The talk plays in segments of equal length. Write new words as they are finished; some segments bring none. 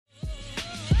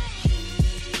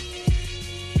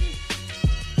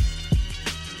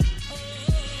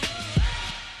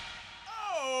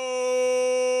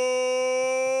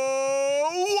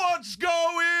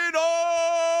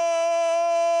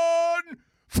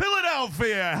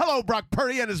Philadelphia. Hello, Brock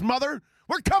Purdy and his mother.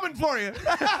 We're coming for you.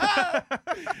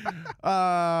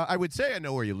 I would say I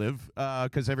know where you live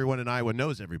because everyone in Iowa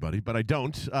knows everybody, but I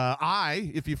don't.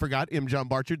 If you forgot, am John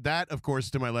Barchard. That, of course,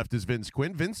 to my left is Vince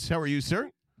Quinn. Vince, how are you,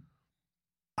 sir?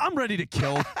 I'm ready to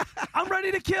kill. I'm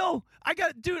ready to kill. I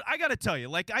got to tell you,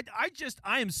 like,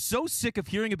 I am so sick of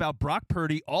hearing about Brock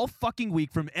Purdy all fucking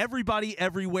week from everybody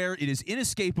everywhere. It is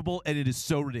inescapable, and it is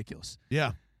so ridiculous.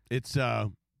 Yeah, it's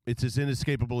as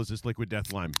inescapable as this liquid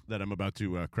death lime that I'm about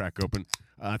to crack open.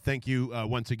 Thank you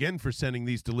once again for sending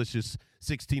these delicious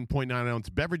 16.9-ounce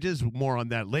beverages. More on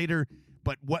that later.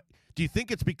 But what do you think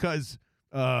it's because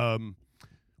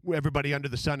everybody under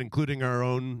the sun, including our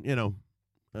own,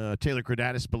 Taylor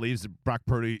Cradatis, believes that Brock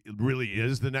Purdy really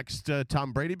is the next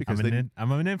Tom Brady? Because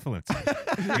I'm an influencer.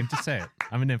 I can just say it.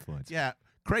 I'm an influencer. Yeah.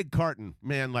 Craig Carton,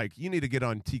 man, like, you need to get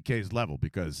on TK's level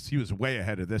because he was way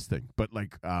ahead of this thing. But,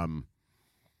 like,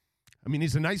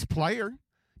 he's a nice player.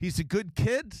 He's a good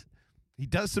kid. He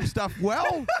does some stuff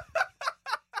well.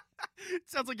 It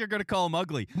sounds like you're going to call him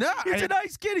ugly. No, he's a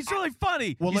nice kid. He's really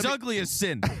funny. Well, he's ugly as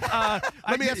sin.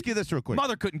 Let me ask you this real quick.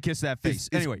 Mother couldn't kiss that face.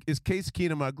 Anyway. Is Case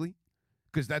Keenum ugly?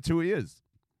 Because that's who he is.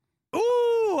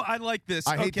 Ooh, I like this.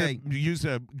 I hate to use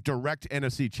a direct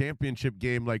NFC Championship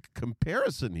game like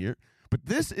comparison here, but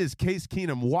this is Case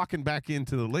Keenum walking back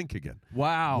into the link again.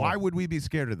 Wow. Why would we be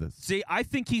scared of this? See, I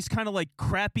think he's kind of like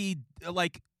crappy,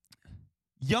 like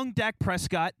young Dak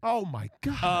Prescott. Oh, my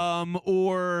God.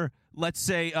 Or let's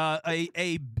say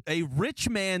a rich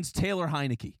man's Taylor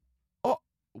Heineke.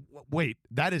 Wait,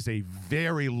 that is a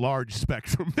very large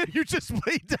spectrum that you just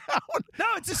laid down. No,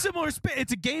 it's a similar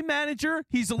it's a game manager.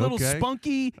 He's a little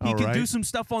spunky. He can do some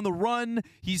stuff on the run.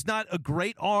 He's not a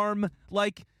great arm.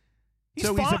 Like, he's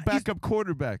a backup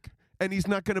quarterback, and he's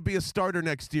not going to be a starter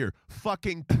next year.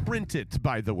 Fucking print it,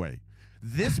 by the way.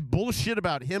 This bullshit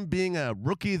about him being a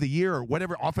rookie of the year or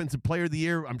whatever, offensive player of the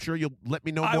year, I'm sure you'll let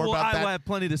me know more about that. I will have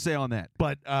plenty to say on that.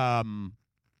 But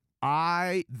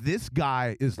this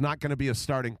guy is not going to be a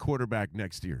starting quarterback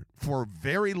next year for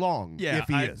very long. Yeah, if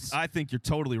he is. I think you're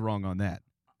totally wrong on that.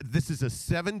 This is a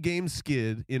 7-game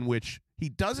skid in which he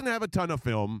doesn't have a ton of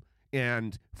film,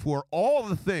 and for all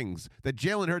the things that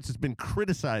Jalen Hurts has been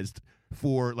criticized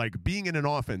for, like being in an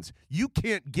offense, you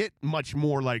can't get much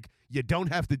more. Like, you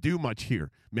don't have to do much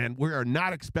here, man. We are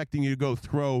not expecting you to go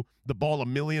throw the ball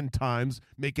 1,000,000 times,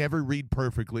 make every read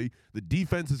perfectly. The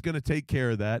defense is going to take care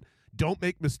of that. Don't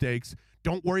make mistakes.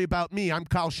 Don't worry about me. I'm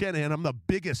Kyle Shanahan. I'm the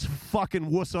biggest fucking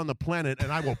wuss on the planet,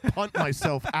 and I will punt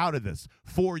myself out of this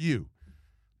for you.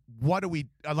 What do we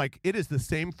like? It is the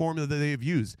same formula that they've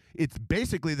used. It's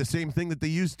basically the same thing that they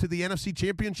used to the NFC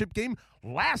Championship game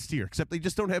last year, except they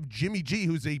just don't have Jimmy G,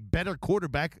 who's a better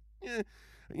quarterback. I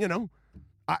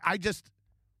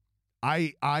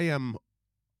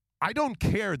don't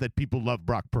care that people love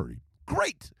Brock Purdy.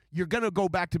 Great. You're going to go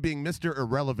back to being Mr.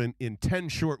 Irrelevant in 10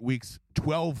 short weeks,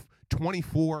 12,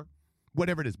 24,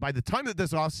 whatever it is. By the time that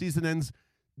this offseason ends,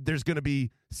 there's going to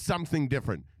be something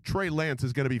different. Trey Lance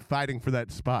is going to be fighting for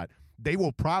that spot. They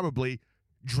will probably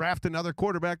draft another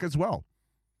quarterback as well.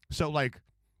 So, like,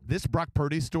 this Brock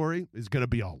Purdy story is going to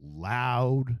be a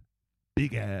loud,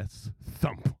 big-ass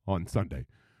thump on Sunday.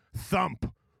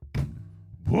 Thump.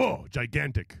 Whoa,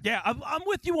 gigantic. Yeah, I'm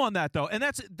with you on that, though. And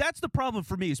that's the problem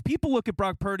for me is people look at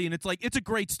Brock Purdy, and it's like, it's a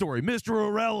great story. Mr.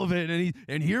 Irrelevant,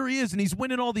 and here he is, and he's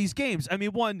winning all these games. I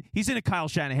mean, one, he's in a Kyle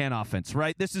Shanahan offense,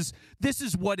 right? This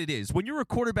is what it is. When you're a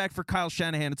quarterback for Kyle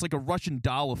Shanahan, it's like a Russian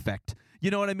doll effect.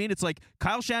 You know what I mean? It's like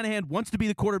Kyle Shanahan wants to be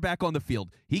the quarterback on the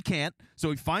field. He can't, so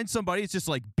he finds somebody. It's just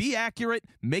like, be accurate,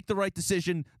 make the right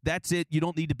decision. That's it. You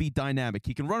don't need to be dynamic.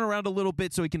 He can run around a little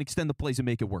bit so he can extend the plays and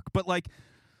make it work. But, like,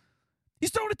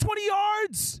 he's throwing it 20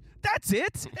 yards. That's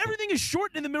it. Everything is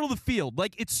short in the middle of the field.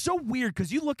 Like, it's so weird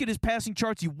because you look at his passing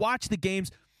charts, you watch the games.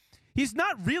 He's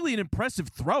not really an impressive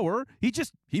thrower.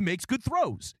 He makes good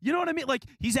throws. You know what I mean? Like,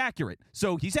 he's accurate.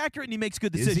 So he's accurate and he makes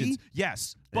good decisions. Is he?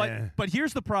 Yes. But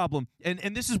here's the problem,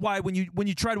 and this is why when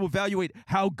you try to evaluate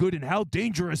how good and how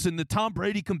dangerous in the Tom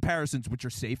Brady comparisons, which are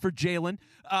safe for Jalen,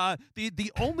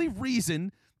 the only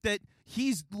reason that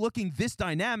he's looking this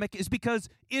dynamic is because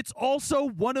it's also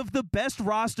one of the best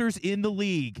rosters in the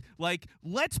league. Like,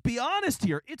 let's be honest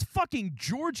here. It's fucking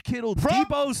George Kittle,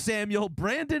 Deebo Samuel,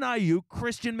 Brandon Ayuk,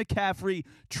 Christian McCaffrey,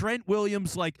 Trent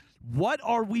Williams. Like, what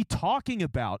are we talking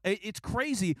about? It's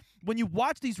crazy when you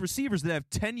watch these receivers that have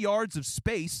 10 yards of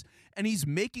space and he's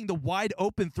making the wide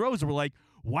open throws. And we're like,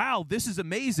 wow, this is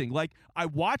amazing. Like, I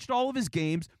watched all of his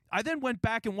games. I then went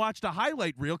back and watched a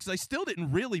highlight reel because I still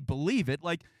didn't really believe it.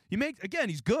 Like,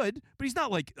 He's good, but he's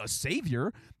not like a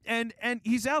savior. And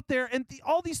he's out there, and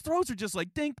all these throws are just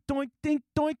like dink, doink, dink,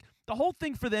 doink. The whole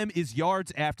thing for them is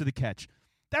yards after the catch.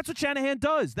 That's what Shanahan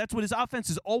does. That's what his offense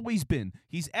has always been.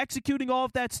 He's executing all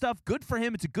of that stuff. Good for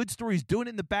him. It's a good story. He's doing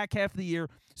it in the back half of the year,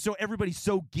 so everybody's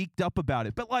so geeked up about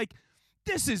it. But, like,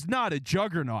 this is not a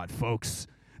juggernaut, folks.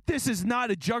 This is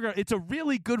not a juggernaut. It's a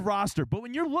really good roster. But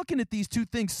when you're looking at these two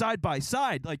things side by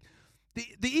side, like, the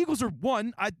Eagles are,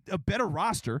 one, a better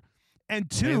roster, and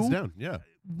two, hands down, yeah,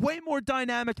 way more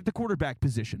dynamic at the quarterback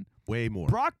position. Way more.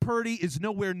 Brock Purdy is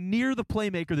nowhere near the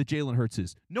playmaker that Jalen Hurts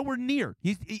is. Nowhere near.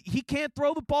 He can't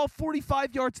throw the ball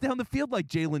 45 yards down the field like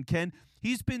Jalen can.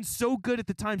 He's been so good at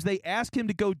the times they ask him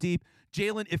to go deep.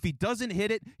 Jalen, if he doesn't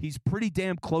hit it, he's pretty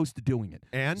damn close to doing it.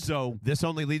 And so this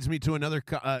only leads me to another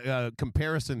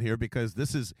comparison here, because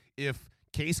this is, if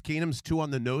Case Keenum's too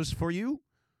on the nose for you,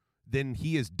 then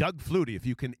he is Doug Flutie. If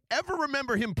you can ever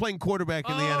remember him playing quarterback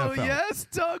in the NFL. Oh, yes,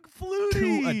 Doug Flutie.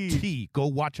 To a T. Go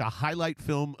watch a highlight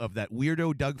film of that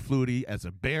weirdo Doug Flutie as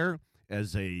a Bear,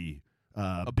 as a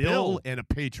Bill, and a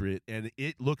Patriot, and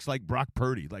it looks like Brock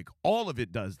Purdy. Like, all of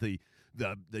it does. The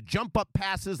jump-up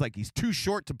passes, like he's too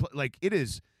short to play. Like, it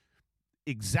is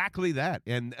exactly that.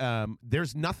 And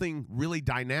there's nothing really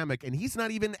dynamic, and he's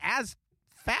not even as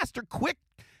fast or quick,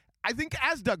 I think,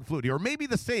 as Doug Flutie, or maybe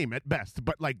the same at best.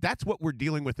 But, like, that's what we're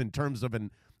dealing with in terms of an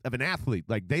athlete.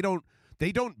 Like, they don't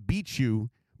beat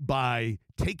you by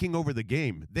taking over the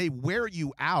game. They wear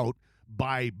you out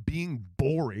by being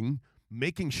boring,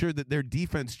 making sure that their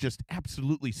defense just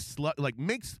absolutely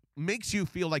makes you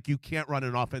feel like you can't run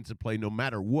an offensive play no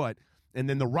matter what. And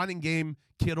then the running game,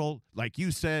 Kittle, like you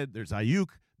said, there's Ayuk,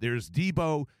 there's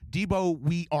Debo. Debo,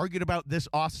 we argued about this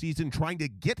offseason, trying to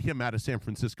get him out of San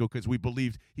Francisco because we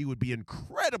believed he would be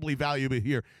incredibly valuable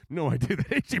here. No idea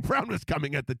that A.J. Brown was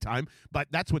coming at the time, but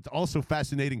that's what's also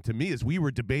fascinating to me is we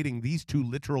were debating these two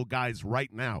literal guys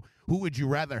right now. Who would you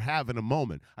rather have in a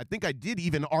moment? I think I did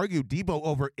even argue Debo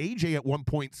over A.J. at one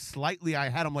point slightly. I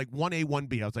had him like 1A,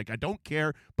 1B. I was like, I don't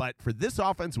care, but for this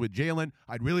offense with Jalen,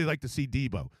 I'd really like to see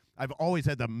Debo. I've always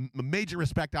had the major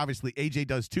respect. Obviously, A.J.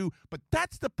 does too, but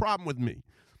that's the problem with me.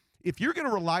 If you're going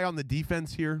to rely on the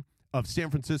defense here of San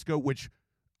Francisco, which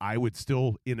I would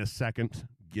still, in a second,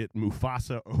 get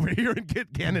Mufasa over here and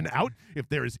get Gannon out, if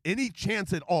there is any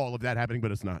chance at all of that happening,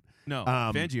 but it's not. No,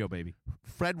 Fangio, baby.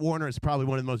 Fred Warner is probably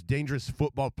one of the most dangerous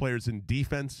football players in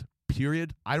defense,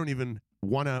 period. I don't even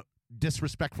want to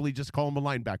disrespectfully just call him a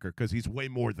linebacker because he's way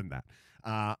more than that.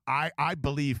 I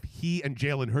believe he and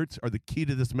Jalen Hurts are the key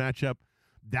to this matchup,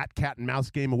 that cat and mouse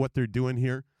game of what they're doing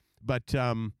here. But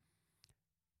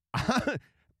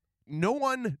no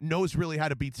one knows really how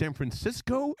to beat San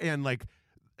Francisco, and like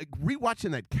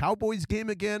rewatching that Cowboys game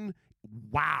again,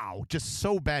 wow, just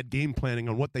so bad game planning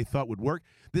on what they thought would work.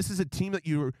 This is a team that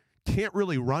you can't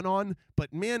really run on,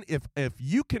 but man, if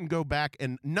you can go back,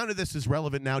 and none of this is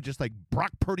relevant now, just like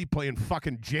Brock Purdy playing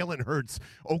fucking Jalen Hurts,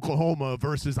 Oklahoma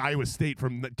versus Iowa State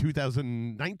from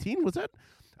 2019, was that?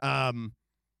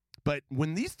 But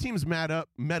when these teams met up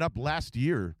last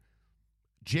year,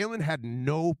 Jalen had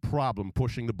no problem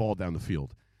pushing the ball down the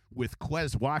field with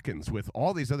Quez Watkins, with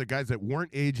all these other guys that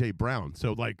weren't A.J. Brown.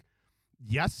 So, like,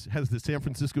 yes, has the San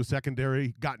Francisco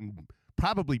secondary gotten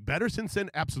probably better since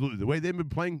then? Absolutely. The way they've been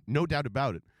playing, no doubt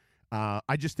about it.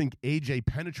 I just think A.J.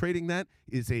 penetrating that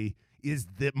is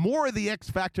the more of the X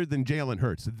factor than Jalen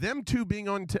Hurts. Them two being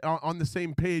on the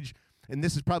same page, and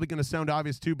this is probably going to sound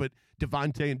obvious too, but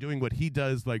Devontae and doing what he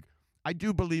does, like, I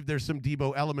do believe there's some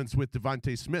Debo elements with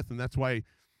Devontae Smith, and that's why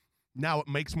now it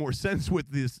makes more sense with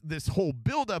this whole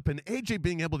buildup and AJ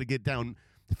being able to get down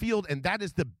the field, and that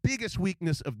is the biggest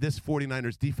weakness of this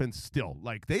 49ers defense still.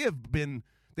 Like, they have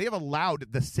allowed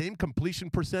the same completion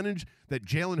percentage that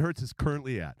Jalen Hurts is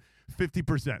currently at,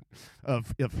 50%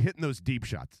 of hitting those deep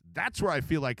shots. That's where I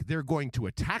feel like they're going to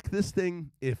attack this thing.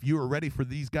 If you are ready for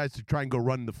these guys to try and go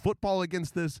run the football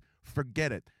against this,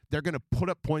 forget it. They're going to put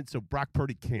up points so Brock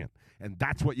Purdy can't. And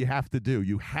that's what you have to do.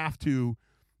 You have to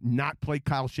not play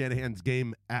Kyle Shanahan's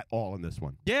game at all in this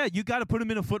one. Yeah, you got to put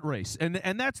him in a foot race. And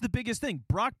that's the biggest thing.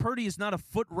 Brock Purdy is not a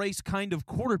foot race kind of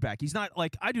quarterback. He's not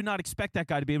like, I do not expect that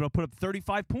guy to be able to put up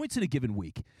 35 points in a given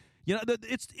week. You know,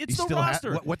 it's the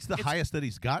roster. What's the highest that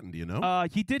he's gotten? Do you know?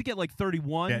 He did get like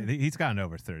 31. Yeah, he's gotten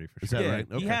over 30 for sure. Is that right?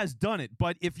 Okay. He has done it.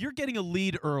 But if you're getting a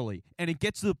lead early and it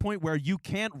gets to the point where you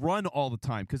can't run all the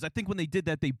time, because I think when they did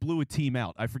that, they blew a team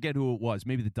out. I forget who it was,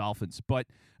 maybe the Dolphins. But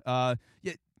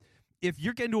if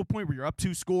you're getting to a point where you're up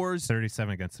 2 scores,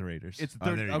 37 against the Raiders. It's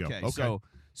there you go. Okay.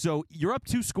 So you're up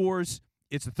 2 scores.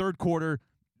 It's the third quarter.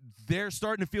 They're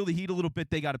starting to feel the heat a little bit.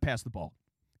 They got to pass the ball.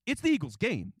 it's the Eagles'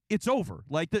 game. It's over.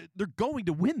 Like, they're going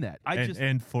to win that.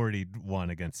 And 41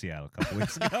 against Seattle a couple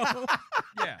weeks ago.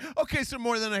 Yeah. Okay, so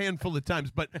more than a handful of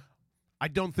times, but I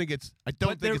don't think it's. I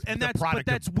don't think it's the product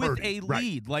But that's of with Purdy. a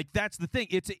lead. Like, that's the thing.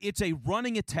 It's a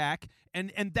running attack,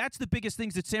 and that's the biggest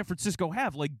things that San Francisco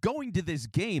have. Like, going to this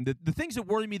game, the things that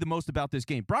worry me the most about this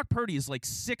game, Brock Purdy is like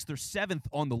 6th or 7th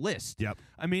on the list. Yep.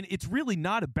 I mean, it's really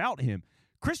not about him.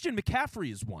 Christian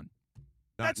McCaffrey is one.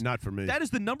 Not for me. That is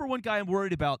the number one guy I'm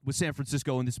worried about with San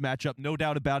Francisco in this matchup. No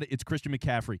doubt about it. It's Christian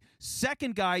McCaffrey.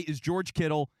 Second guy is George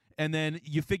Kittle, and then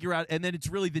you figure out, and then it's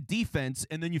really the defense,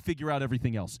 and then you figure out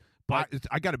everything else. But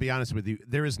I got to be honest with you.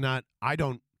 There is not. I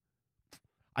don't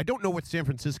know what San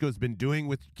Francisco has been doing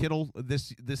with Kittle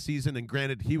this season. And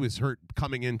granted, he was hurt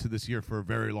coming into this year for a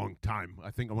very long time.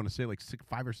 I think I want to say like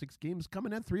 5 or 6 games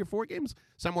coming in, 3 or 4 games,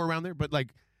 somewhere around there. But like,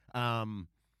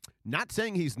 not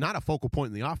saying he's not a focal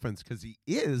point in the offense, because he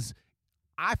is.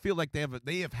 I feel like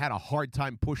they have had a hard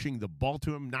time pushing the ball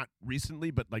to him. Not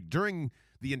recently, but like during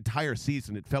the entire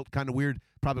season, it felt kind of weird.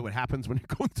 Probably what happens when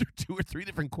you're going through 2 or 3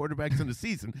 different quarterbacks in a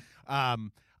season.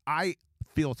 I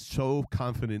feel so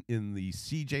confident in the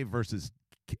CJ versus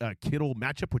Kittle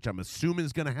matchup, which I'm assuming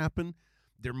is going to happen.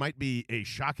 There might be a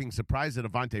shocking surprise that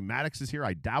Avonte Maddox is here.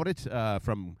 I doubt it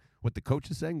from what the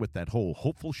coach is saying with that whole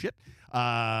hopeful shit.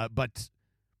 But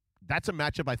that's a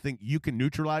matchup I think you can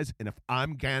neutralize. And if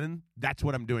I'm Gannon, that's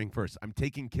what I'm doing first. I'm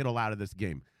taking Kittle out of this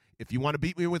game. If you want to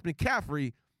beat me with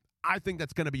McCaffrey, I think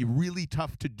that's going to be really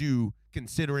tough to do,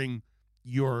 considering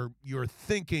you're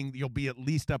thinking you'll be at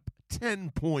least up 10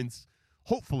 points,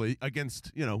 hopefully,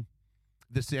 against,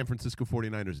 the San Francisco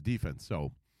 49ers defense.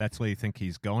 So That's what you think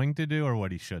he's going to do or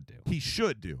what he should do? he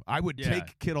should do. I would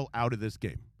take Kittle out of this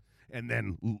game. And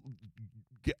then,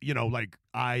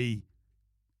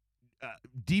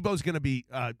 Debo's going to be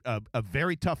a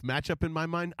very tough matchup in my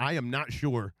mind. I am not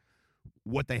sure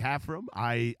what they have for him.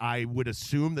 I would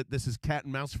assume that this is cat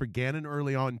and mouse for Gannon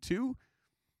early on too.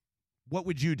 What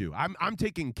would you do? I'm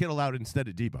taking Kittle out instead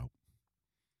of Debo.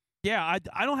 Yeah,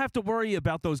 I don't have to worry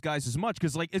about those guys as much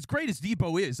because, like, as great as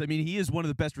Debo is, I mean, he is one of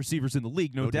the best receivers in the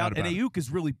league, no doubt. And Ayuk has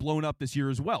really blown up this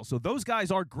year as well. So those guys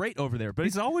are great over there. But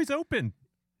he's always open.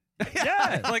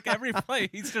 Yeah, like every play,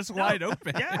 he's just wide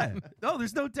open. Yeah, no,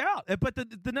 there's no doubt. But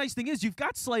the nice thing is you've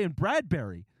got Slay and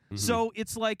Bradbury. Mm-hmm. So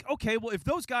it's like, okay, well, if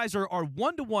those guys are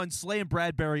 1-to-1 Slay and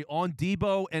Bradbury on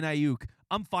Debo and Ayuk,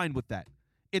 I'm fine with that.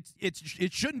 It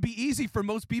shouldn't be easy for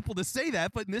most people to say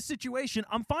that, but in this situation,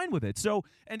 I'm fine with it. So,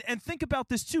 and think about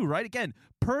this too, right? Again,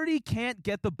 Purdy can't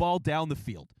get the ball down the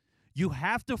field. You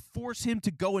have to force him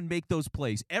to go and make those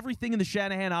plays. Everything in the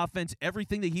Shanahan offense,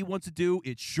 everything that he wants to do,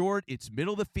 it's short, it's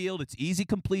middle of the field, it's easy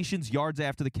completions, yards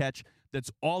after the catch.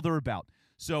 That's all they're about.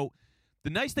 So the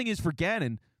nice thing is for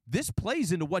Gannon, this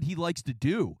plays into what he likes to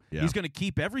do. Yeah. He's going to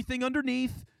keep everything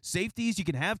underneath. Safeties, you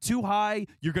can have too high.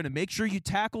 You're going to make sure you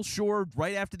tackle short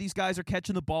right after these guys are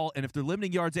catching the ball. And if they're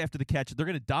limiting yards after the catch, they're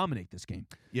going to dominate this game.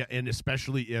 Yeah, and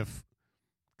especially if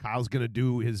Kyle's going to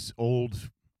do his old,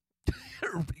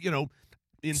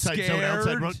 inside zone,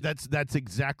 outside run. That's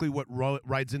exactly what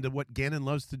rides into what Gannon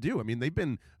loves to do. I mean, they've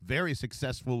been very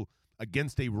successful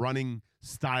against a running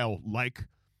style like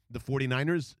the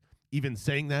 49ers. Even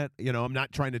saying that, I'm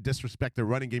not trying to disrespect their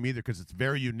running game either because it's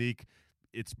very unique.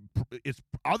 It's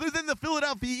other than the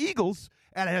Philadelphia Eagles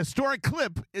at a historic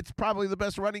clip, it's probably the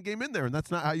best running game in there, and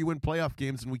that's not how you win playoff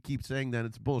games. And we keep saying that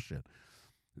it's bullshit.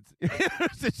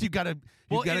 You got to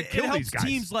kill these guys.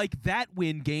 Teams like that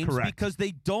win games because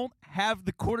they don't have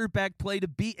the quarterback play to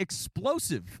be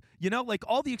explosive. Like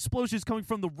all the explosions coming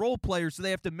from the role players, so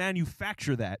they have to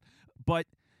manufacture that. But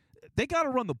they got to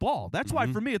run the ball. That's why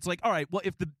for me it's like, all right, well,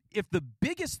 if the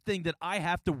biggest thing that I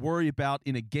have to worry about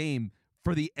in a game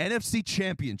for the NFC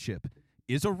Championship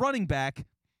is a running back,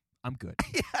 I'm good.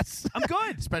 Yes. I'm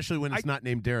good. Especially when it's not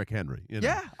named Derrick Henry.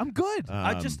 Yeah, I'm good.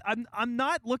 I'm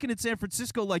not looking at San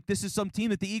Francisco like this is some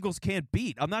team that the Eagles can't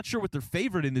beat. I'm not sure what they're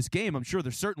favored in this game. I'm sure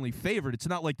they're certainly favored. It's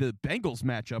not like the Bengals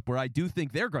matchup where I do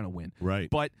think they're going to win. Right.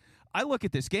 But I look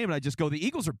at this game and I just go, the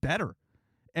Eagles are better.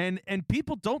 And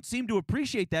people don't seem to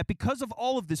appreciate that because of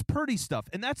all of this Purdy stuff.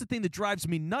 And that's the thing that drives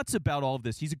me nuts about all of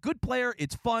this. He's a good player.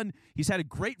 It's fun. He's had a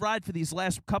great ride for these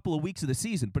last couple of weeks of the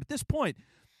season. But at this point,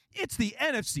 it's the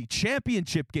NFC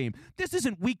Championship game. This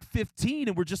isn't week 15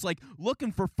 and we're just like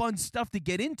looking for fun stuff to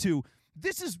get into.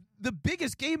 This is the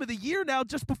biggest game of the year now,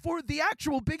 just before the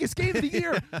actual biggest game of the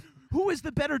year. Who is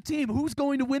the better team? Who's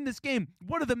going to win this game?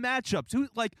 What are the matchups?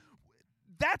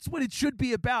 That's what it should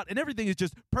be about, and everything is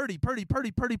just Purdy,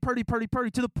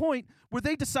 to the point where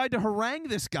they decide to harangue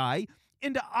this guy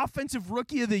into Offensive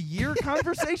Rookie of the Year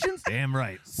conversations. Damn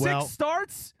right. Six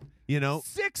starts? You know?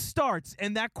 6 starts,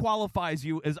 and that qualifies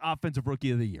you as Offensive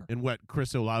Rookie of the Year. And what,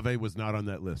 Chris Olave was not on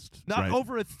that list. Not right?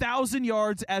 over 1,000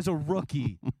 yards as a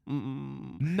rookie.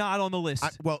 Not on the list.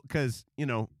 Because,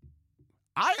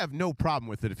 I have no problem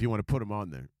with it if you want to put him on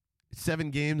there. 7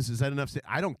 games, is that enough?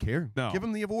 I don't care. No. Give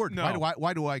him the award. No.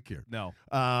 Why do I care? No.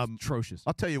 Atrocious.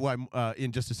 I'll tell you why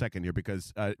in just a second here,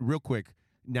 because real quick,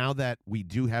 now that we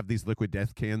do have these liquid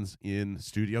death cans in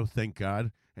studio, thank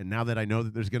God, and now that I know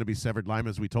that there's going to be severed lime,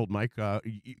 as we told Mike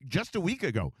just a week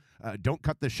ago, don't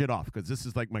cut this shit off, because this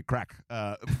is like my crack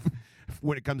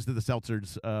when it comes to the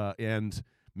seltzers. And,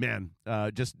 man,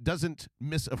 just doesn't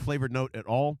miss a flavored note at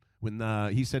all. When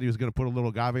he said he was going to put a little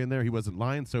agave in there, he wasn't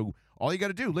lying. So all you got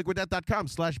to do,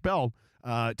 liquiddeath.com/bell,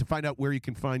 to find out where you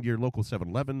can find your local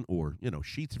 7-Eleven or,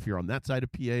 Sheetz if you're on that side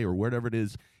of PA or whatever it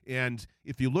is. And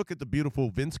if you look at the beautiful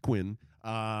Vince Quinn,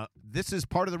 this is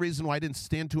part of the reason why I didn't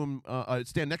stand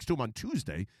next to him on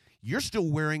Tuesday. You're still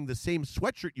wearing the same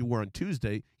sweatshirt you wore on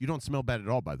Tuesday. You don't smell bad at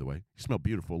all, by the way. You smell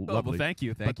beautiful, lovely. Well, thank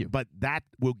you. Thank you. But that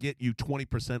will get you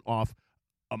 20% off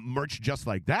merch just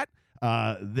like that.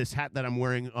 This hat that I'm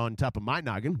wearing on top of my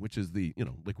noggin, which is the,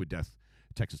 Liquid Death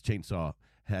Texas Chainsaw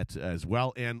hat as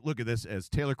well. And look at this, as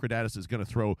Taylor Credatus is going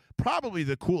to throw probably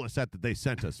the coolest hat that they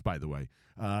sent us, by the way.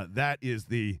 That is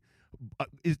the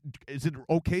is it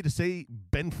okay to say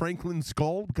Ben Franklin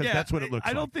skull? Because that's what it looks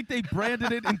like. I don't think they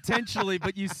branded it intentionally,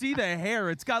 but you see the hair.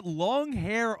 It's got long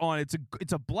hair on it.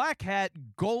 It's a black hat,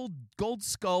 gold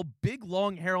skull, big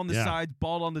long hair on the sides,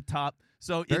 bald on the top.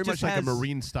 So very it much just like has, a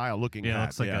marine style looking hat. Yeah,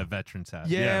 it's like a veteran's hat.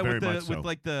 Yeah, very with much so. with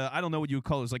like the, I don't know what you would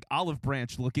call it. It's like olive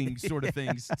branch looking sort of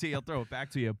things. See, I'll throw it back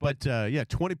to you. But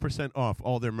 20% off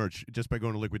all their merch just by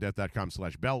going to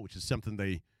liquiddeath.com/bell, which is something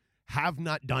they have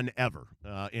not done ever,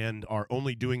 and are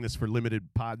only doing this for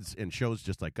limited pods and shows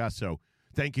just like us. So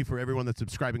thank you for everyone that's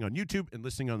subscribing on YouTube and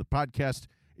listening on the podcast.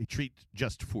 A treat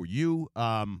just for you.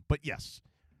 But yes,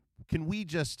 can we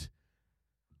just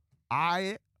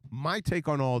my take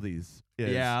on all these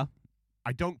is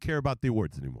I don't care about the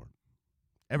awards anymore.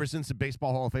 Ever since the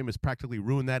Baseball Hall of Fame has practically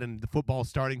ruined that and the football is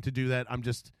starting to do that,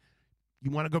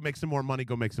 you want to go make some more money,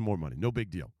 go make some more money. No big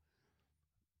deal.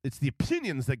 It's the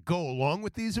opinions that go along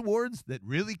with these awards that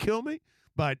really kill me.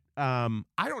 But this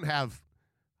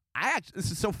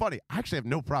is so funny. I actually have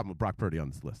no problem with Brock Purdy on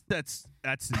this list. That's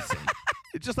insane.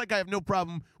 It's just like I have no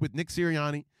problem with Nick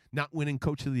Sirianni not winning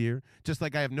Coach of the Year. Just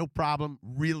like I have no problem,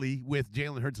 really, with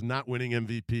Jalen Hurts not winning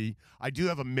MVP. I do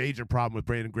have a major problem with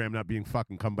Brandon Graham not being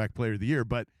fucking comeback player of the year.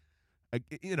 But,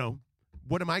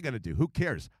 what am I going to do? Who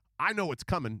cares? I know what's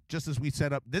coming, just as we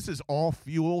set up. This is all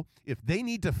fuel. If they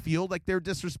need to feel like they're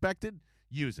disrespected,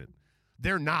 use it.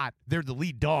 They're not. They're the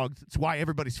lead dogs. That's why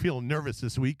everybody's feeling nervous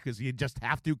this week, because you just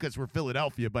have to, because we're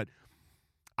Philadelphia. But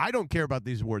I don't care about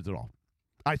these awards at all.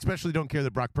 I especially don't care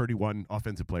that Brock Purdy won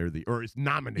Offensive Player of the Year, or is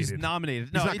nominated. He's nominated.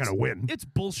 He's not going to win. It's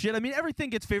bullshit. I mean,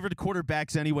 everything gets favored to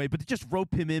quarterbacks anyway, but to just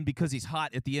rope him in because he's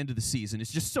hot at the end of the season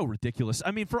is just so ridiculous. I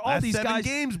mean, for all these 7 guys,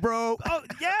 games, bro. Oh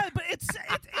yeah, but it's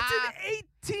an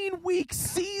 18-week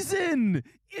season.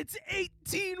 It's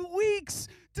 18 weeks.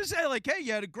 To say, like, hey,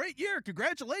 you had a great year,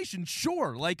 congratulations,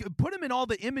 sure. Like, put him in all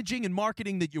the imaging and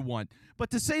marketing that you want. But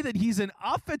to say that he's an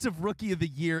Offensive Rookie of the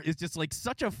Year is just, like,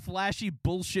 such a flashy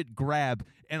bullshit grab,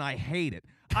 and I hate it.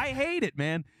 I hate it,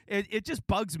 man. It just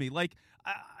bugs me. Like,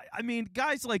 I mean,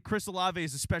 guys like Chris Olave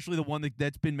is especially the one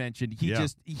that's been mentioned.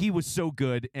 He was so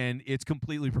good, and it's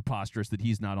completely preposterous that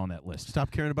he's not on that list.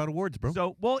 Stop caring about awards, bro.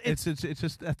 So, well, it's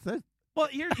just that's it. Well,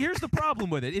 here's the problem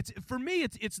with it. It's for me.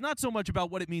 It's not so much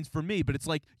about what it means for me, but it's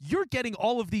like you're getting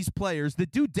all of these players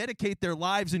that do dedicate their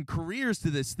lives and careers to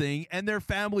this thing, and their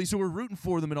families who are rooting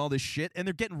for them and all this shit, and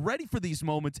they're getting ready for these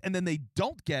moments, and then they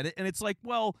don't get it, and it's like,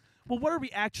 well, what are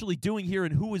we actually doing here,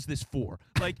 and who is this for?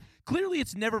 Like, clearly,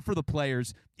 it's never for the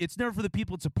players. It's never for the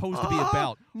people it's supposed to be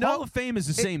about. No, Hall of Fame is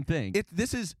the same thing.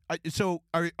 This is so.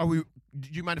 Are we? Do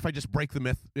you mind if I just break the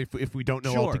myth if we don't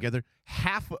know Sure. altogether?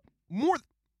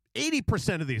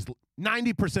 80% of these,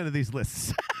 90% of these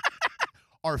lists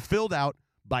are filled out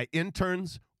by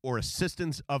interns or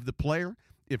assistants of the player.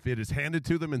 If it is handed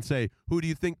to them and say, who do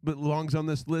you think belongs on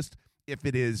this list? If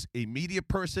it is a media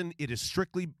person, it is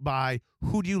strictly by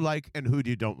who do you like and who do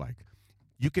you don't like.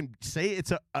 You can say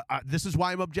it's this is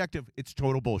why I'm objective. It's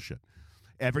total bullshit.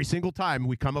 Every single time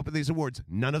we come up with these awards,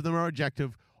 none of them are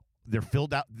objective. They're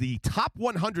filled out. The top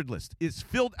 100 list is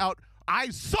filled out. I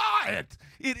saw it.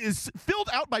 It is filled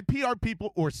out by PR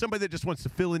people or somebody that just wants to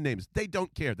fill in names. They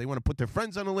don't care. They want to put their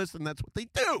friends on a list, and that's what they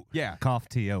do. Yeah. Cough,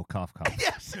 T.O., cough, cough.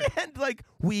 Yes. And, like,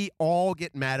 we all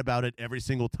get mad about it every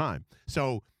single time.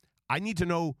 So I need to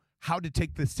know how to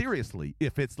take this seriously.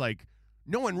 If it's like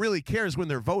no one really cares when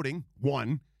they're voting,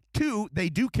 one. 2, they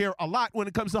do care a lot when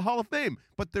it comes to Hall of Fame,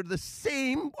 but they're the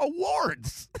same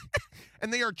awards.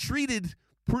 And they are treated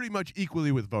pretty much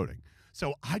equally with voting.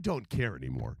 So I don't care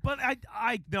anymore. But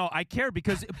I care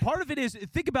because part of it is,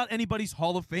 think about anybody's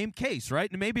Hall of Fame case, right?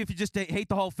 And maybe if you just hate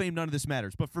the Hall of Fame, none of this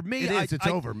matters. But for me, it's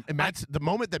over. And the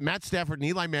moment that Matt Stafford and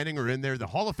Eli Manning are in there, the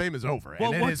Hall of Fame is over.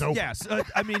 Well, and it is over. Yes.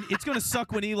 I mean, it's going to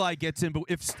suck when Eli gets in, but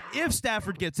if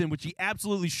Stafford gets in, which he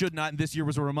absolutely should not, and this year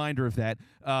was a reminder of that,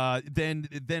 then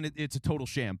it's a total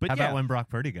sham. But how about when Brock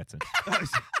Purdy gets in?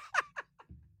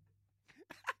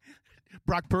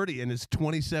 Brock Purdy and his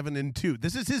 27-2.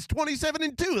 This is his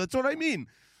 27-2. That's what I mean.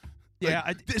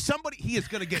 Yeah, he is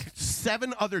going to get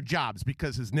 7 other jobs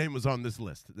because his name was on this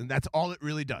list, and that's all it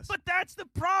really does. But that's the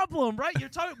problem, right?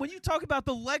 When you talk about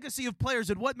the legacy of players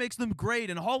and what makes them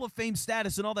great and Hall of Fame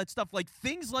status and all that stuff, like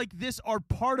things like this are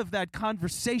part of that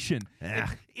conversation. Yeah.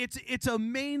 It's a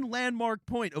main landmark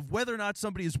point of whether or not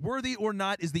somebody is worthy or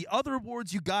not is the other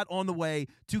awards you got on the way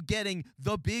to getting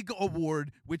the big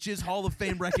award, which is Hall of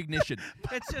Fame recognition.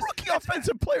 It's just rookie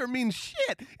offensive player means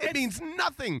shit. It means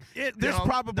nothing. There's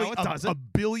probably a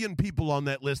billion people on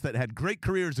that list that had great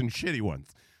careers and shitty ones.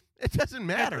 It doesn't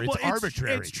matter. It's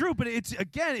arbitrary. It's true, but it's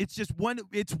just one.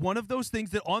 It's one of those things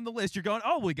that on the list you're going,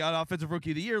 oh, we got Offensive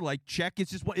Rookie of the Year. Like, check.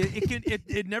 It's just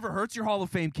it never hurts your Hall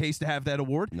of Fame case to have that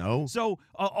award. No. So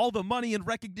all the money and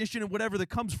recognition and whatever that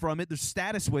comes from it, there's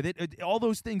status with it. All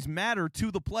those things matter to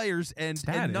the players, and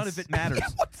none of it matters.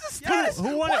 What's the status?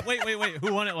 Who won it? Wait.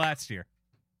 Who won it last year?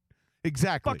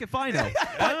 Exactly. Fuck if I know.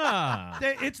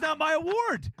 It's not my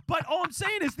award. But all I'm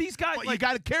saying is these guys. Well, you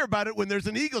got to care about it when there's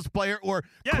an Eagles player or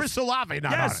Chris Olave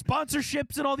not on it.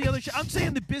 Sponsorships and all the other shit. I'm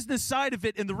saying the business side of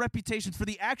it and the reputations for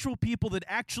the actual people that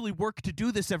actually work to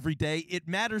do this every day. It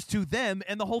matters to them,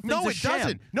 and the whole thing's a sham.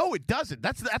 Doesn't. No, it doesn't.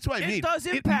 That's what I mean. It does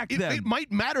impact them. It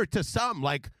might matter to some,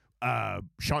 like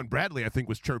Sean Bradley, I think,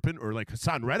 was chirping, or like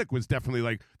Hassan Reddick was definitely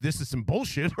like, this is some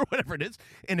bullshit or whatever it is.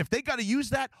 And if they got to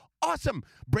use that, awesome.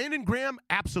 Brandon Graham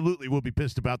absolutely will be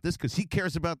pissed about this because he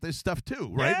cares about this stuff too,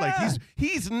 right? Yeah. Like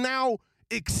he's now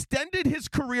extended his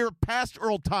career past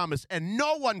Earl Thomas, and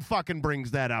no one fucking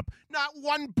brings that up. Not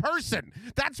one person.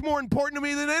 That's more important to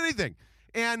me than anything.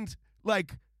 And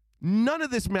like, none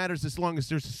of this matters as long as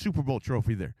there's a Super Bowl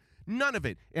trophy there. None of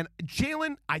it. And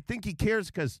Jalen, I think he cares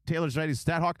because Taylor's right, he's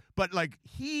stat hawk. But, like,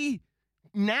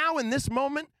 now in this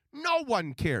moment, no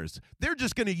one cares. They're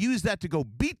just going to use that to go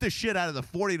beat the shit out of the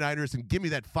 49ers and give me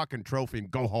that fucking trophy and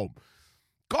go home.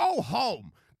 Go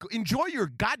home. Enjoy your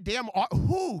goddamn –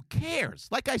 who cares?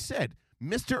 Like I said,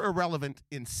 Mr. Irrelevant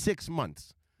in 6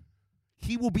 months.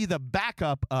 He will be the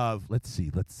backup of, let's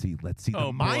see,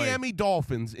 the Miami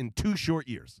Dolphins in 2 short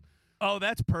years. Oh,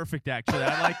 that's perfect, actually.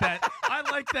 I like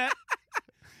that.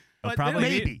 They'll But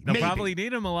probably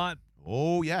need him a lot.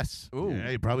 Oh, yes. Ooh. Yeah,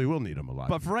 you probably will need him a lot.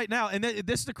 But for right now, and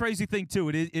this is the crazy thing, too.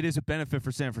 It is a benefit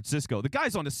for San Francisco. The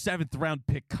guy's on a 7th-round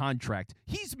pick contract.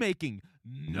 He's making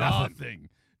nothing.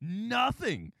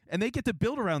 And they get to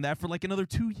build around that for like another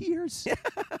 2 years.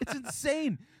 It's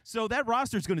insane. So that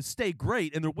roster is going to stay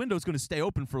great, and their window is going to stay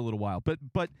open for a little while.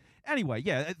 But anyway,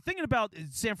 yeah, thinking about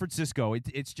San Francisco,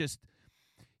 it's just –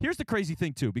 here's the crazy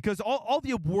thing too, because all the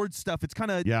award stuff, it's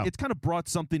kind of brought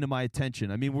something to my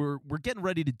attention. I mean, we're getting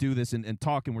ready to do this and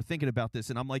talk, and we're thinking about this,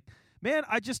 and I'm like, man,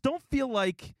 I just don't feel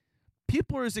like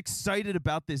people are as excited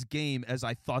about this game as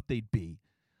I thought they'd be.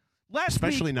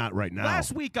 Especially not right now.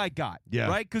 Last week I got,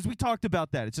 right? Because we talked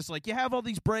about that. It's just like you have all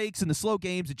these breaks and the slow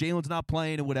games, and Jalen's not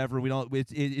playing and whatever.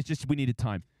 It's just we needed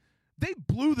time. They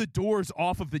blew the doors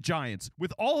off of the Giants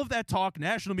with all of that talk,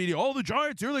 national media. Oh, the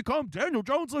Giants, here they come. Daniel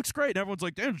Jones looks great. And everyone's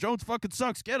like, Daniel Jones fucking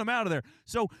sucks. Get him out of there.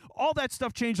 So all that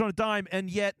stuff changed on a dime, and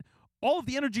yet all of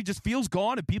the energy just feels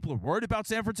gone, and people are worried about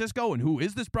San Francisco, and who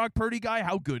is this Brock Purdy guy?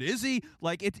 How good is he?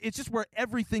 Like, it's just where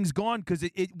everything's gone because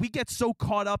we get so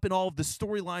caught up in all of the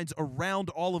storylines around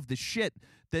all of the shit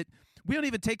that we don't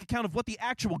even take account of what the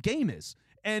actual game is.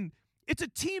 And it's a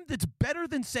team that's better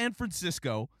than San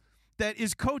Francisco, that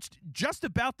is coached just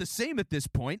about the same at this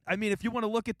point. I mean, if you want to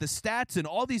look at the stats and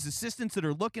all these assistants that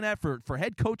are looking at for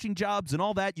head coaching jobs and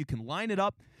all that, you can line it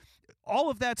up. All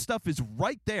of that stuff is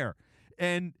right there.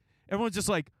 And everyone's just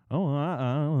like, oh, I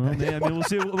don't know, man. I mean,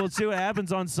 we'll see what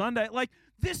happens on Sunday. Like,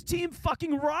 this team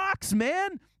fucking rocks,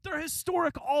 man. They're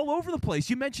historic all over the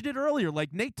place. You mentioned it earlier.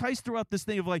 Like, Nate Tice threw out this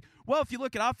thing of like, well, if you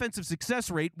look at offensive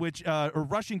success rate, which or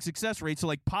rushing success rate, so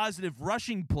like positive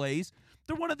rushing plays,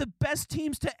 they're one of the best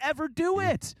teams to ever do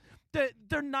it.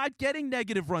 They're not getting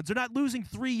negative runs. They're not losing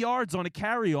 3 yards on a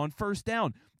carry on first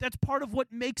down. That's part of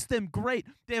what makes them great.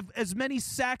 They have as many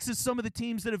sacks as some of the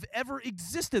teams that have ever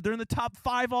existed. They're in the top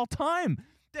 5 all time.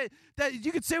 that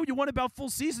you could say what you want about full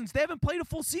seasons. They haven't played a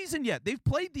full season yet. They've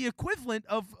played the equivalent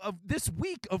of this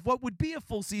week of what would be a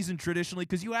full season traditionally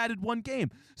because you added one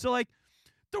game. So, like,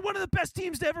 they're one of the best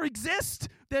teams to ever exist.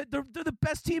 They're the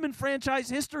best team in franchise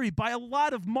history by a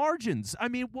lot of margins. I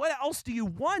mean, what else do you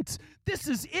want? This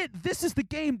is it. This is the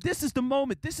game. This is the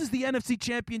moment. This is the NFC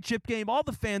Championship game. All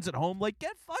the fans at home, like,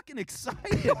 get fucking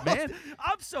excited, man.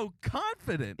 I'm so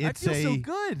confident. I feel so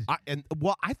good.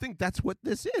 I think that's what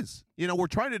this is. You know, we're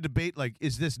trying to debate, like,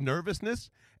 is this nervousness?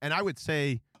 And I would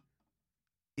say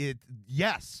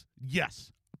yes.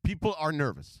 People are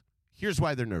nervous. Here's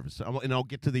why they're nervous, and I'll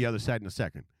get to the other side in a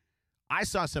second. I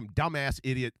saw some dumbass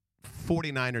idiot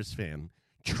 49ers fan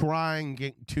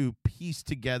trying to piece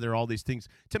together all these things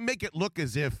to make it look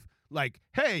as if, like,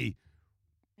 hey,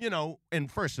 you know,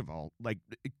 and first of all, like,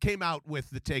 it came out with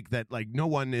the take that, like, no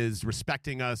one is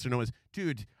respecting us or no one's,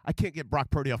 dude, I can't get Brock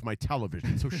Purdy off my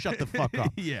television, so shut the fuck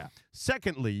up. Yeah.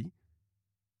 Secondly,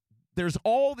 there's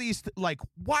all these, like,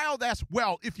 wild-ass,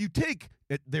 well, if you take,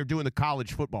 they're doing the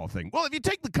college football thing. Well, if you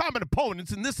take the common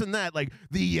opponents and this and that, like,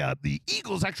 the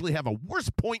Eagles actually have a worse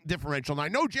point differential. And I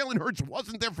know Jalen Hurts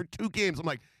wasn't there for 2 games. I'm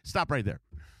like, stop right there.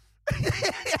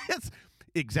 Yes,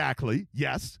 exactly,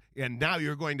 yes. And now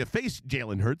you're going to face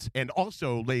Jalen Hurts, and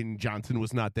also Lane Johnson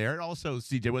was not there, and also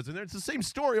CJ wasn't there. It's the same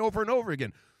story over and over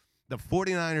again. The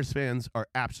 49ers fans are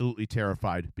absolutely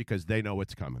terrified because they know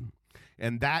what's coming.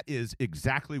 And that is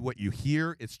exactly what you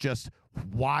hear. It's just,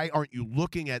 why aren't you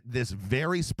looking at this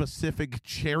very specific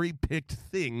cherry-picked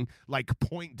thing like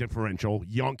point differential,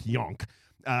 yonk,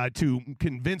 to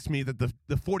convince me that the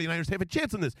 49ers have a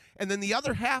chance in this? And then the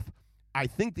other half, I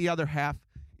think the other half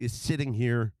is sitting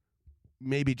here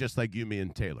maybe just like you, me,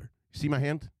 and Taylor. See my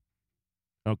hand?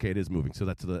 Okay, it is moving, so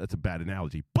that's a bad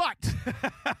analogy. But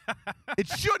it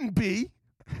shouldn't be.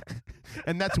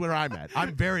 And that's where I'm at.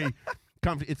 I'm very...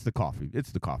 It's the coffee.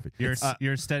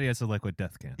 You're steady as a liquid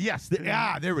death can. Yes.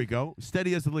 There we go.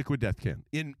 Steady as a liquid death can.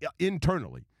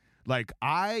 Internally. Like,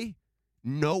 I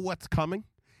know what's coming.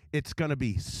 It's going to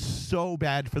be so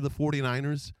bad for the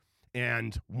 49ers.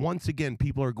 And once again,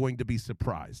 people are going to be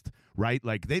surprised, right?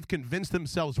 Like, they've convinced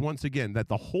themselves once again that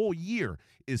the whole year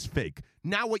is fake.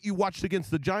 Now what you watched against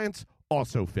the Giants,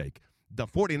 also fake. The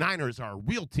 49ers are a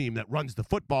real team that runs the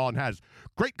football and has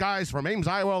great guys from Ames,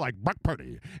 Iowa, like Brock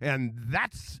Purdy. And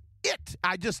that's it.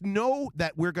 I just know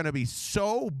that we're going to be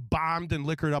so bombed and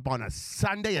liquored up on a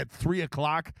Sunday at 3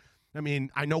 o'clock. I mean,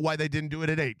 I know why they didn't do it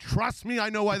at 8. Trust me, I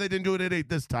know why they didn't do it at 8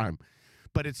 this time.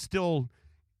 But it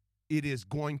is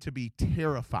going to be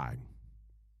terrifying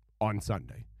on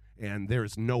Sunday. And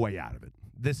there's no way out of it.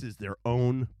 This is their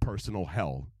own personal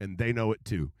hell, and they know it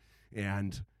too.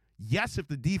 And yes, if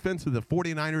the defense of the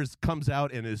 49ers comes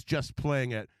out and is just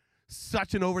playing at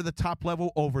such an over-the-top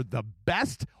level over the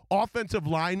best offensive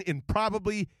line in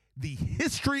probably the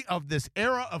history of this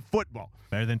era of football.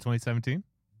 Better than 2017?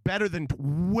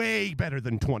 Way better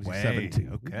than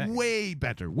 2017. Okay. Way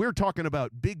better. We're talking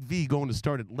about Big V going to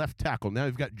start at left tackle. Now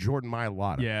you've got Jordan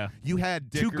Mailata. Yeah. You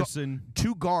had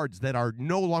two guards that are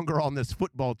no longer on this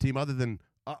football team other than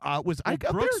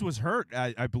Brooks was hurt,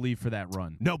 I believe, for that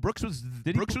run. No, Brooks was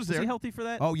there. Was he healthy for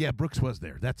that? Oh, yeah, Brooks was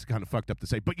there. That's kind of fucked up to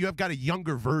say. But you have got a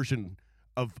younger version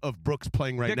of Brooks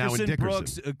playing right now in Dickerson.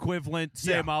 Brooks, equivalent,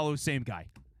 Sam Alu, same guy.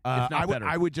 If not better.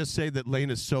 I would just say that Lane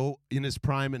is so in his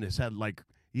prime and has had, like,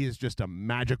 he is just a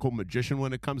magical magician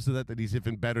when it comes to that he's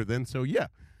even better than. So, yeah,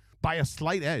 by a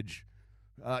slight edge,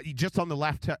 just on the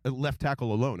left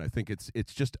tackle alone, I think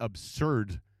it's just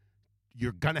absurd.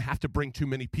 You're going to have to bring too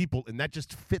many people, and that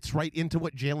just fits right into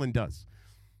what Jalen does.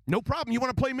 No problem. You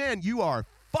want to play man, you are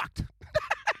fucked.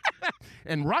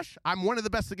 And rush, I'm one of the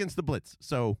best against the blitz.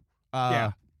 So,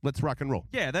 let's rock and roll.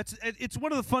 Yeah, it's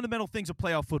one of the fundamental things of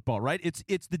playoff football, right?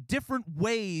 It's the different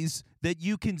ways that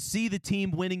you can see the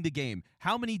team winning the game.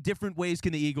 How many different ways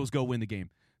can the Eagles go win the game?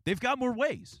 They've got more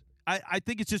ways. I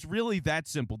think it's just really that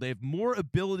simple. They have more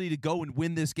ability to go and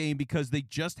win this game because they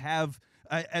just have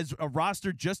as a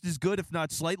roster just as good, if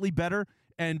not slightly better,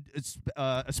 and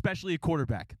especially a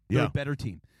quarterback. They're a better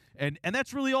team. And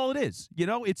that's really all it is. You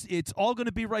know, it's all going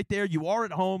to be right there. You are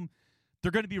at home.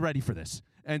 They're going to be ready for this.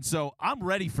 And so I'm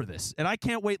ready for this. And I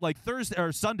can't wait like Thursday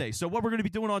or Sunday. So what we're going to be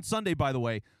doing on Sunday, by the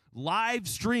way, live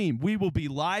stream. We will be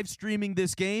live streaming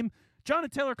this game. John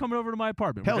and Taylor are coming over to my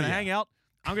apartment. We're going to hang out.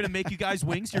 I'm going to make you guys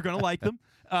wings. You're going to like them.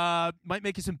 Might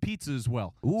make you some pizza as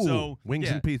well. Ooh, so, wings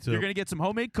and pizza. You're going to get some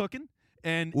homemade cooking.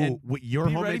 And your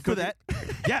be homemade ready for cooking? that.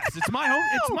 Yes, it's my home.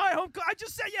 It's my home. I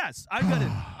just said yes.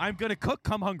 I'm gonna cook.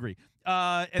 Come hungry.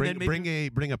 And then maybe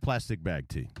bring a plastic bag,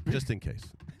 T, just in case.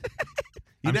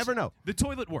 You never know. The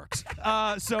toilet works.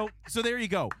 So there you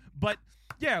go. But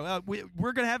Yeah,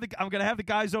 we're gonna have I'm gonna have the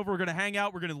guys over. We're gonna hang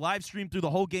out. We're gonna live stream through the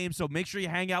whole game. So make sure you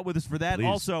hang out with us for that. Please.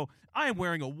 Also, I am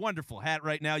wearing a wonderful hat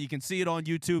right now. You can see it on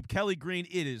YouTube. Kelly Green.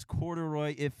 It is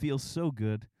corduroy. It feels so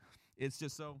good. It's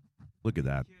just so. Look at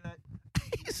that. Hear that?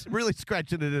 He's really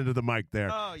scratching it into the mic there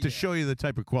Oh, to yeah. show you the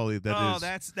type of quality that Oh,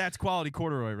 is. that's quality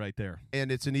corduroy right there.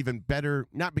 And it's an even better,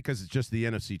 not because it's just the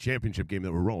NFC Championship game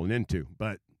that we're rolling into,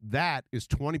 but that is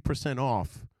 20%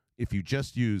 off if you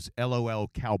just use LOL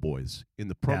Cowboys in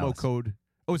the promo Dallas. code.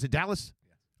 Oh, is it Dallas?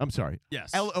 I'm sorry.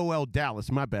 Yes. LOL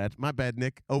Dallas. My bad,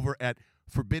 Nick. Over at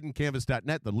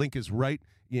forbiddencanvas.net. The link is right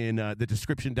in the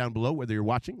description down below, whether you're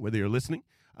watching, whether you're listening.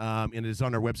 And it is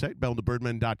on our website,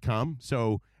 belltobirdman.com.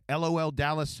 So LOL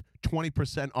Dallas,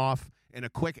 20% off, and a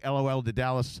quick LOL to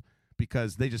Dallas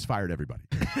because they just fired everybody.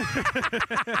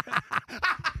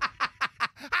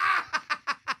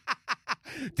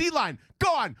 D-line,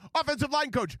 gone. Offensive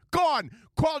line coach, gone.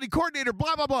 Quality coordinator,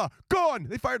 blah, blah, blah, gone.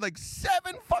 They fired like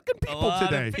 7 fucking people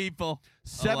today. Of people.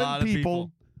 7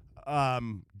 people.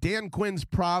 Dan Quinn's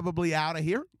probably out of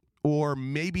here, or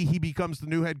maybe he becomes the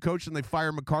new head coach and they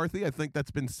fire McCarthy. I think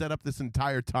that's been set up this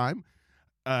entire time.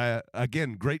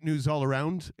 Again, great news all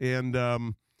around, and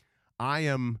I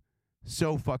am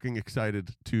so fucking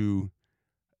excited to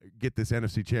get this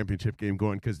NFC Championship game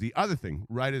going because the other thing,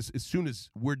 right, as soon as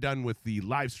we're done with the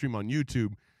live stream on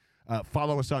YouTube,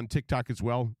 follow us on TikTok as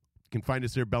well. You can find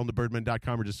us there,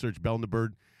 bellandthebirdman.com, or just search Bell and the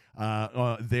Bird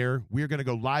there. We're going to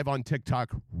go live on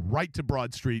TikTok right to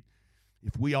Broad Street.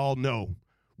 If we all know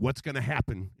what's going to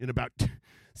happen in about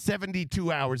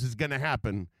 72 hours is going to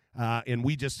happen, and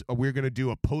we're going to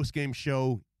do a post-game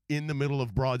show in the middle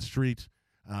of Broad Street.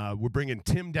 We're bringing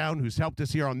Tim down, who's helped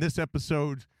us here on this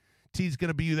episode. T's going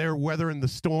to be there weathering the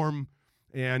storm.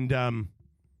 And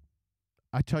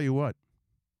I tell you what,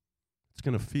 it's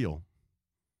going to feel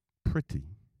pretty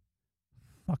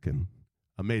fucking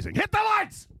amazing. Hit the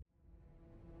lights!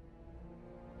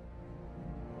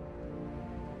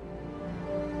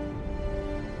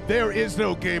 There is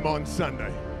no game on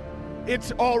Sunday.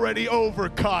 It's already over,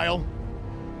 Kyle.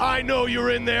 I know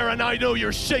you're in there, and I know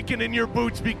you're shaking in your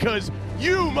boots because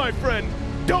you, my friend,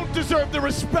 don't deserve the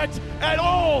respect at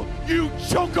all, you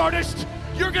choke artist.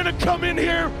 You're going to come in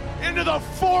here into the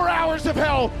 4 hours of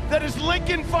hell that is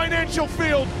Lincoln Financial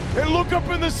Field and look up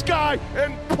in the sky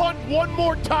and punt one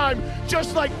more time,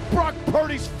 just like Brock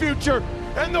Purdy's future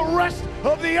and the rest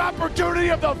of the opportunity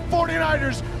of the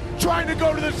 49ers trying to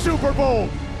go to the Super Bowl.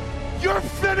 You're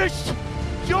finished.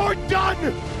 You're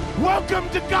done. Welcome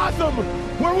to Gotham,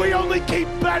 where we only keep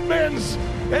Batmans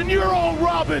and you're all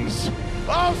Robins.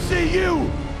 I'll see you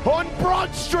on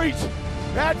Broad Street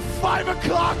at 5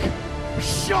 o'clock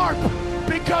sharp,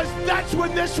 because that's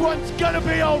when this one's gonna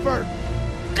be over.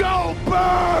 Go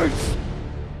Birds!